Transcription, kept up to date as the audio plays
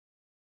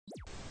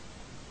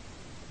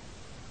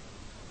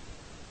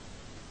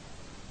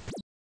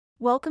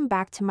Welcome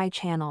back to my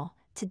channel.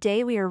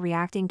 Today we are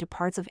reacting to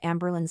parts of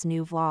Amberlynn's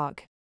new vlog.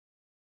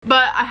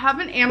 But I have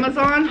an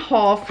Amazon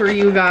haul for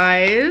you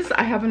guys.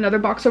 I have another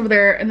box over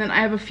there, and then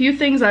I have a few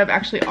things that I've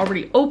actually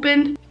already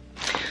opened.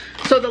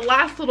 So the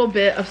last little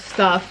bit of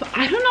stuff,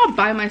 I do not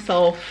buy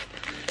myself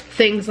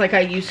things like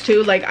I used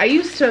to. Like, I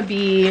used to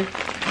be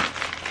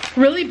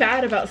really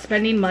bad about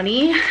spending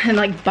money and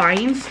like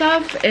buying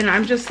stuff, and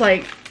I'm just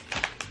like,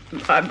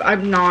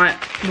 I'm not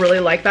really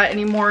like that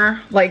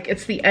anymore. Like,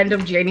 it's the end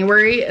of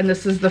January and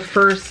this is the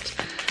first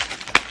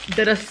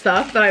bit of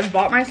stuff that I've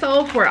bought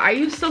myself, where I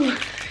used to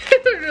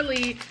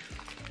literally,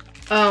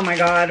 oh my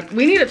god,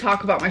 we need to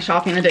talk about my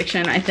shopping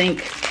addiction, I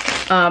think.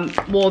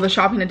 Well, the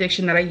shopping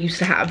addiction that I used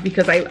to have,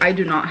 because I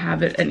do not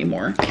have it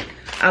anymore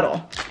at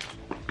all.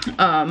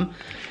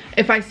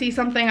 If I see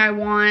something I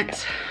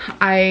want,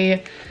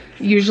 I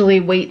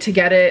usually wait to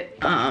get it.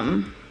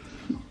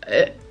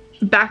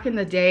 Back in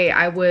the day,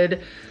 I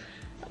would,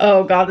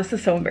 oh god, this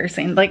is so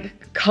embarrassing. Like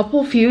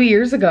a few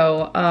years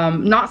ago,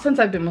 not since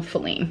I've been with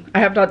Feline. I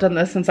have not done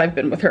this since I've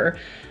been with her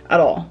at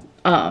all.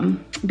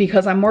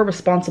 Because I'm more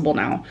responsible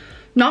now.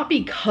 Not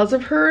because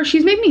of her,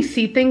 she's made me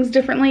see things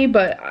differently,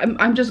 but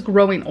I'm just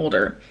growing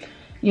older.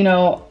 You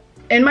know,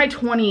 in my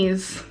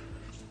 20s,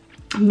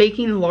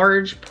 making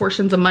large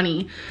portions of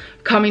money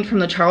coming from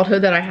the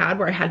childhood that I had,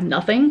 where I had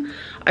nothing.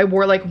 I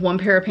wore like one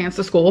pair of pants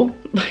to school.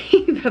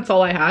 That's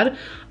all I had.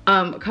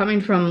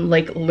 Coming from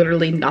like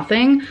literally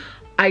nothing,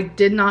 I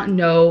did not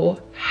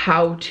know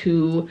how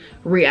to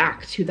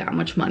react to that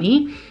much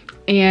money.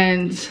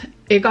 And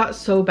it got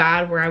so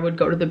bad where I would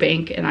go to the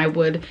bank and I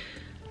would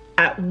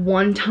at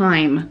one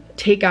time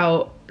take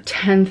out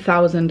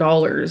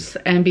 $10,000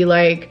 and be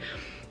like,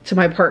 to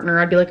my partner,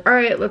 I'd be like, all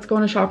right, let's go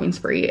on a shopping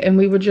spree. And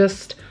we would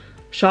just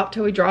shop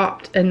till we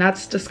dropped, and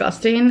that's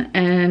disgusting,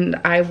 and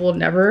I will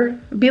never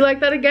be like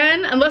that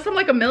again, unless I'm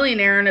like a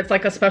millionaire and it's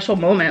like a special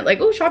moment, like,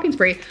 oh, shopping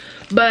spree.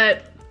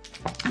 But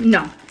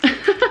no,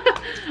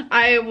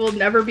 I will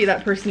never be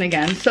that person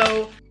again.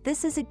 So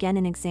this is again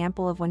an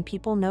example of when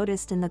people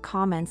noticed in the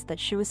comments that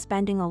she was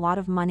spending a lot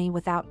of money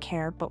without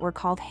care but were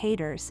called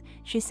haters.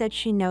 She said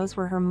she knows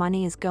where her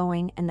money is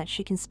going and that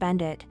she can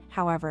spend it.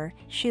 However,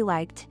 she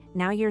liked,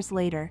 now years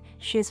later,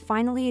 she is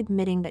finally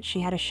admitting that she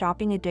had a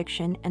shopping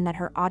addiction and that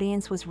her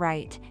audience was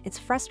right. It's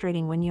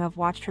frustrating when you have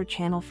watched her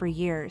channel for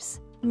years.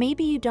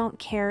 Maybe you don't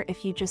care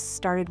if you just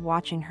started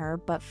watching her,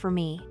 but for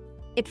me,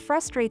 it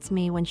frustrates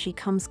me when she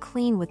comes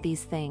clean with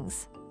these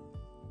things.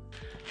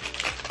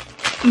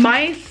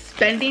 My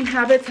spending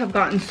habits have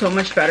gotten so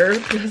much better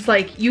because,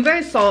 like, you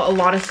guys saw a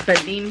lot of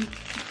spending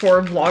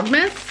for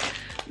Vlogmas.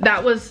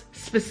 That was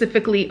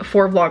specifically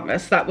for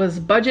Vlogmas. That was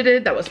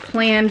budgeted, that was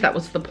planned, that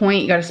was the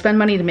point. You gotta spend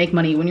money to make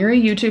money. When you're a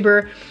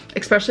YouTuber,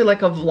 especially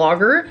like a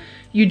vlogger,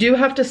 you do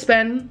have to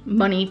spend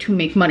money to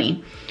make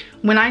money.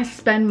 When I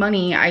spend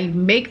money, I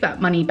make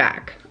that money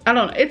back. I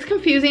don't know, it's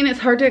confusing, it's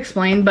hard to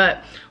explain,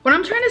 but what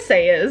I'm trying to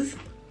say is,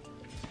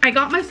 I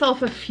got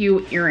myself a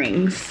few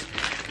earrings.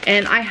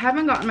 And I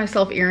haven't gotten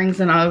myself earrings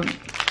in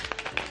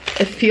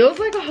it feels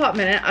like a hot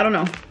minute, I don't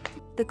know.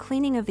 The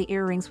cleaning of the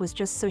earrings was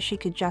just so she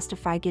could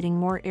justify getting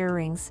more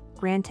earrings.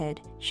 Granted,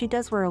 she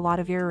does wear a lot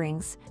of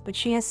earrings, but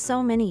she has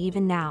so many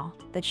even now,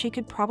 that she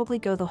could probably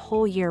go the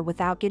whole year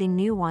without getting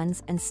new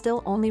ones and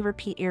still only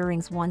repeat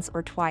earrings once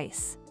or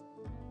twice.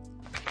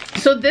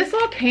 So this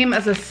all came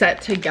as a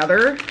set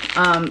together.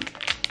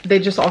 They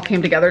just all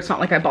came together. It's not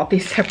like I bought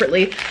these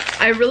separately.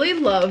 I really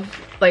love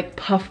like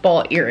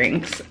puffball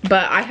earrings,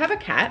 but I have a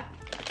cat.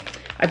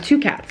 I have two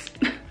cats.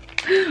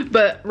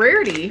 But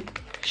Rarity,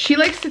 she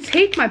likes to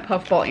take my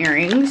puffball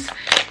earrings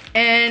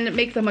and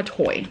make them a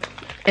toy.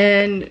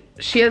 And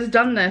she has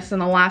done this in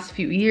the last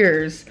few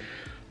years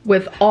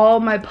with all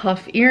my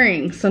puff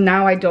earrings. So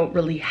now I don't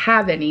really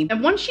have any.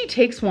 And once she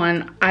takes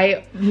one,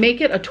 I make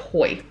it a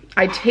toy.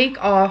 I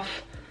take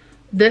off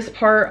this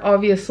part,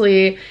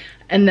 obviously,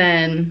 and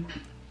then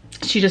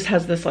she just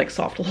has this like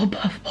soft little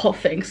puffball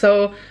thing.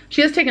 So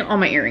she has taken all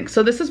my earrings.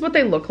 So this is what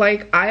they look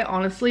like. I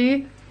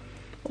honestly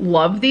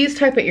love these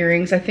type of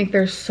earrings. I think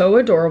they're so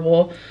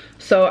adorable.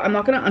 So I'm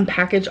not gonna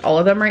unpackage all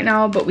of them right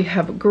now, but we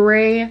have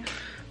gray,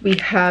 we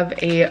have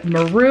a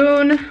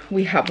maroon,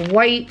 we have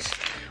white,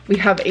 we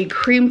have a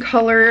cream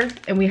color,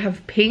 and we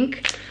have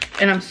pink.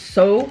 And I'm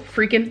so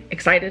freaking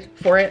excited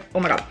for it. Oh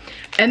my god.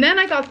 And then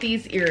I got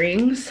these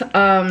earrings.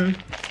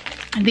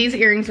 These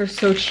earrings are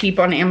so cheap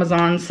on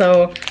Amazon,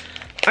 so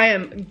I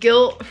am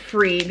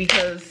guilt-free,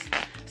 because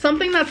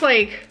something that's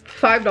like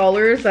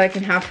 $5 that I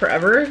can have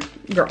forever,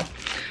 girl.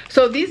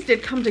 So these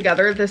did come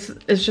together. This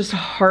is just a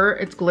heart,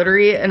 it's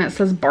glittery, and it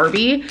says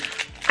Barbie.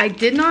 I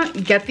did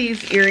not get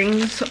these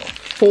earrings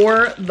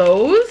for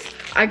those.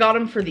 I got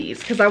them for these,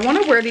 because I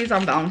want to wear these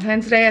on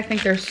Valentine's Day. I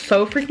think they're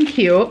so freaking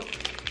cute.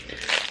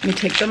 Let me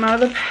take them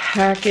out of the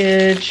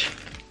package.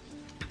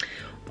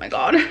 Oh my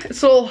god,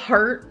 it's a little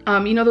heart.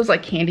 You know those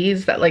like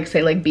candies that like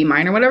say like be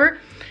mine or whatever?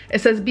 It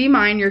says, be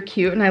mine, you're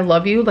cute, and I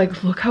love you.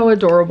 Like, look how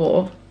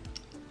adorable.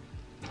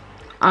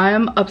 I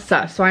am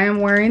obsessed. So I am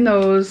wearing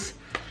those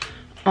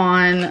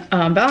on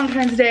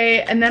Valentine's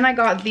Day. And then I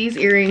got these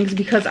earrings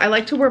because I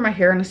like to wear my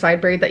hair in a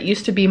side braid. That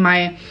used to be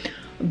my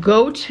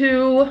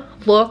go-to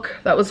look.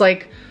 That was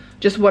like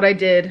just what I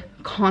did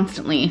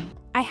constantly.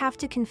 I have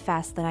to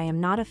confess that I am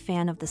not a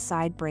fan of the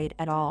side braid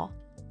at all.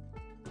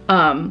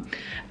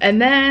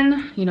 And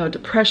then, you know,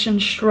 depression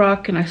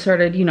struck and I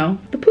started, you know,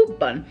 the poop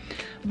bun.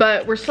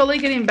 But we're slowly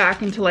getting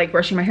back into like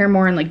brushing my hair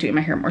more and like doing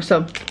my hair more.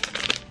 So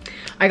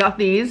I got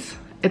these.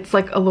 It's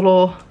like a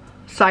little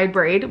side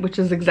braid, which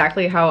is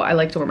exactly how I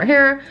like to wear my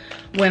hair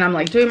when I'm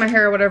like doing my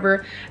hair or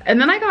whatever. And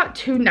then I got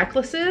 2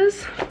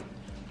 necklaces.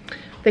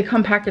 They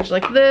come packaged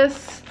like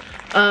this.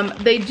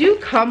 They do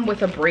come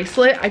with a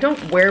bracelet. I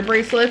don't wear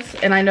bracelets,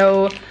 and I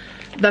know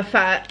the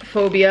fat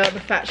phobia, the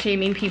fat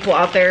shaming people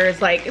out there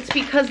is like, it's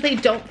because they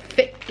don't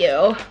fit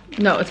you.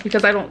 No, it's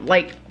because I don't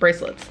like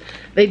bracelets.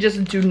 They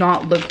just do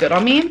not look good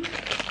on me,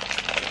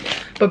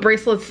 but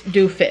bracelets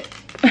do fit.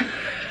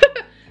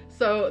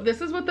 So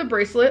this is what the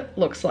bracelet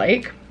looks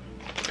like.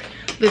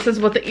 This is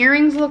what the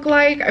earrings look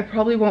like. I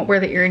probably won't wear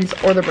the earrings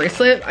or the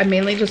bracelet. I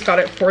mainly just got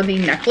it for the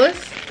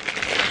necklace.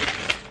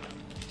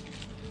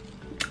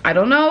 I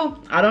don't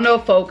know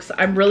folks.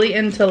 I'm really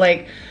into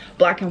like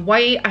black and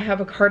white. I have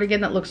a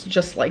cardigan that looks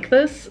just like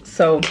this,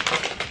 so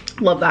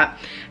love that.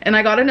 And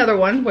I got another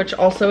one, which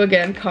also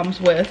again comes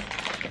with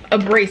a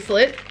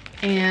bracelet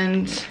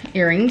and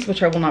earrings,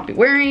 which I will not be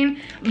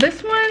wearing.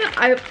 This one,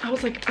 I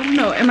was like, I don't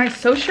know, am I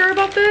so sure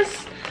about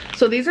this?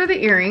 So these are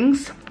the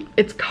earrings.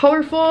 It's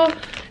colorful,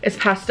 it's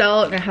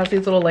pastel, and it has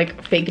these little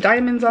like fake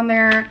diamonds on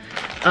there.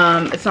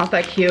 It's not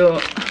that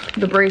cute.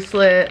 The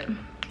bracelet,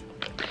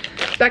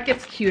 that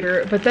gets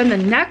cuter, but then the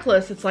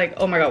necklace, it's like,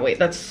 oh my god, wait,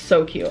 that's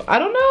so cute. I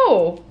don't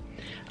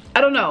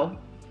know.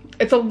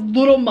 It's a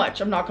little much,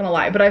 I'm not gonna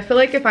lie, but I feel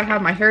like if I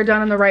have my hair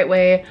done in the right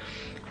way,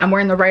 I'm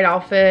wearing the right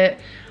outfit,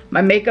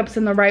 my makeup's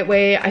in the right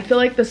way, I feel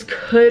like this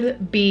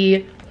could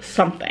be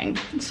something.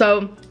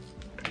 So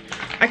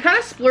I kind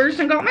of splurged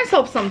and got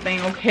myself something,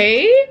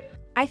 okay?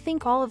 I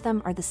think all of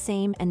them are the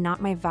same and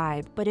not my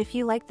vibe, but if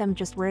you like them,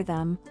 just wear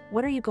them.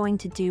 What are you going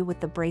to do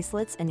with the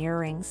bracelets and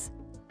earrings?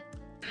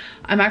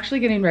 I'm actually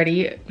getting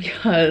ready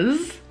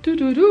because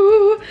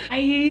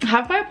I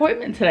have my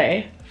appointment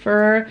today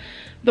for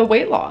the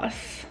weight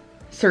loss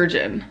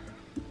surgeon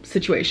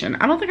situation.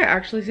 I don't think I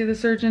actually see the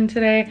surgeon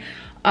today.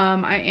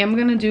 I am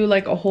gonna do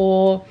like a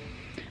whole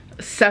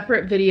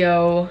separate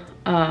video.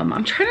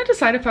 I'm trying to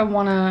decide if I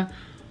want to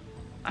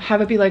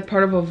have it be like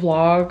part of a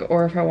vlog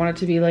or if I want it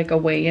to be like a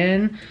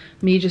weigh-in,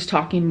 me just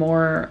talking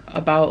more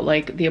about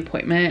like the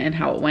appointment and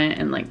how it went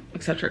and like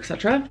etc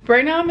etc.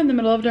 Right now I'm in the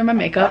middle of doing my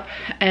makeup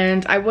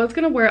and I was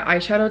gonna wear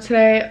eyeshadow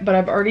today, but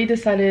I've already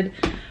decided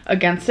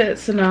against it.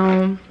 So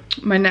now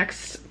my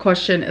next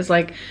question is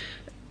like,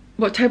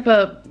 what type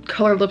of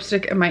color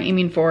lipstick am I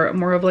aiming for?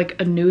 More of like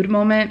a nude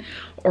moment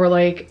or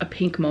like a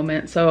pink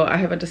moment? So I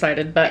haven't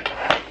decided, but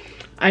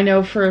I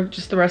know for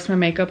just the rest of my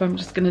makeup, I'm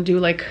just gonna do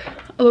like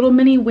a little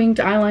mini winged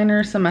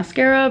eyeliner, some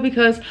mascara,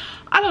 because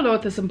I don't know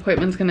what this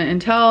appointment's gonna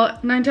entail.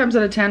 9 times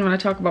out of 10, when I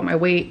talk about my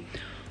weight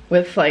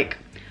with like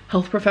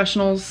health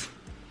professionals,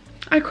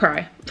 I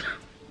cry.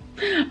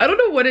 I don't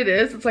know what it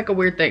is. It's like a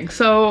weird thing.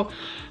 So,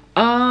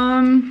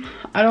 I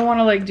don't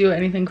wanna like do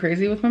anything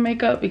crazy with my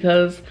makeup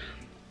because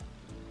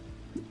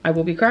I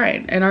will be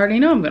crying and I already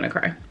know I'm gonna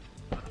cry.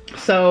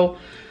 So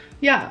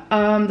yeah,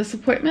 this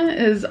appointment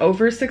is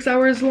over 6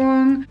 hours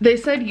long. They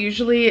said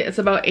usually it's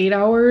about 8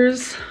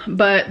 hours,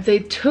 but they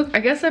took, I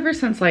guess ever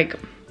since like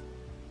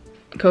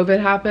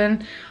COVID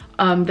happened,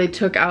 they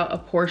took out a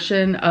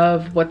portion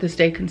of what this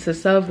day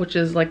consists of, which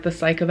is like the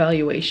psych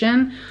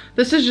evaluation.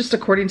 This is just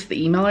according to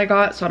the email I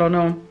got, so I don't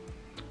know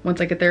once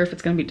I get there if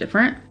it's gonna be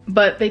different.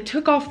 But they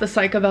took off the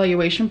psych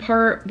evaluation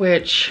part,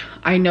 which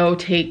I know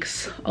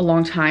takes a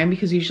long time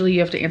because usually you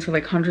have to answer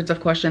like hundreds of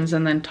questions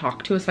and then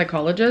talk to a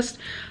psychologist.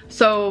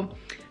 So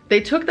they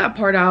took that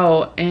part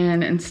out,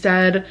 and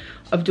instead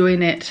of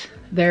doing it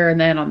there and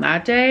then on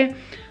that day,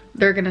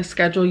 they're gonna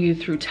schedule you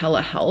through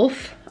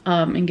telehealth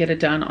and get it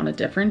done on a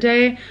different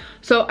day.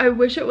 So I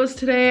wish it was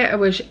today. I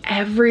wish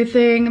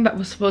everything that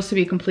was supposed to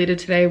be completed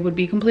today would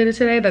be completed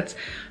today. That's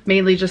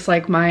mainly just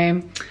like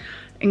my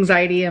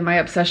anxiety and my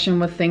obsession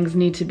with things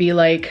need to be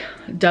like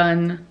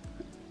done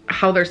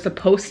how they're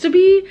supposed to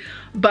be,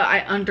 but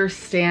I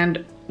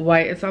understand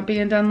why it's not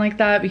being done like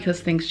that because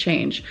things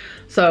change.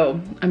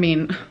 So I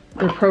mean,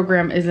 their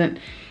program isn't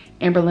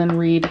Amberlynn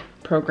Reid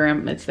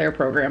program, it's their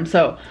program,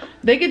 so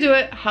they could do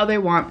it how they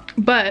want.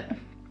 But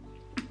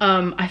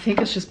I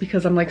think it's just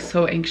because I'm like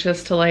so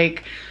anxious to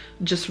like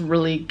just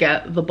really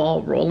get the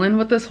ball rolling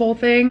with this whole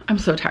thing. I'm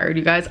so tired,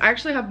 you guys. I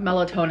actually have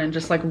melatonin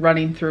just like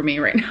running through me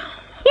right now.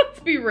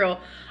 Let's be real.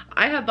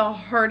 I had the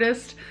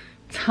hardest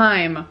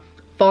time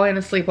falling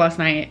asleep last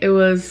night. It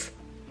was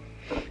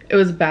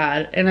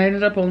bad, and I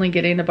ended up only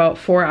getting about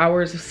 4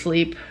 hours of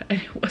sleep,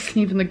 and it wasn't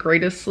even the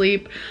greatest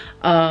sleep.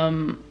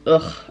 I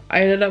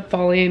ended up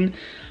falling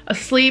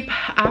asleep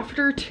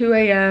after 2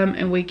 a.m.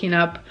 and waking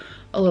up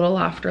a little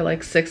after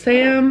like 6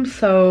 a.m.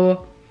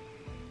 So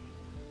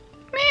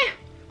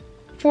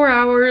 4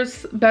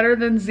 hours, better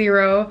than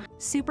 0.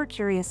 Super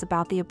curious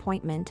about the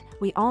appointment.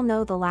 We all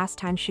know the last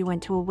time she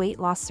went to a weight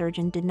loss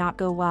surgeon did not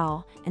go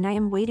well, and I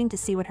am waiting to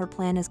see what her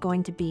plan is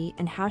going to be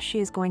and how she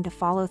is going to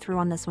follow through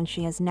on this when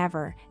she has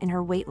never, in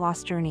her weight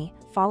loss journey,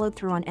 followed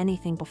through on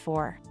anything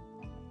before.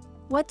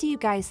 What do you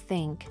guys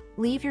think?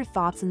 Leave your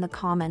thoughts in the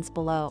comments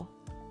below.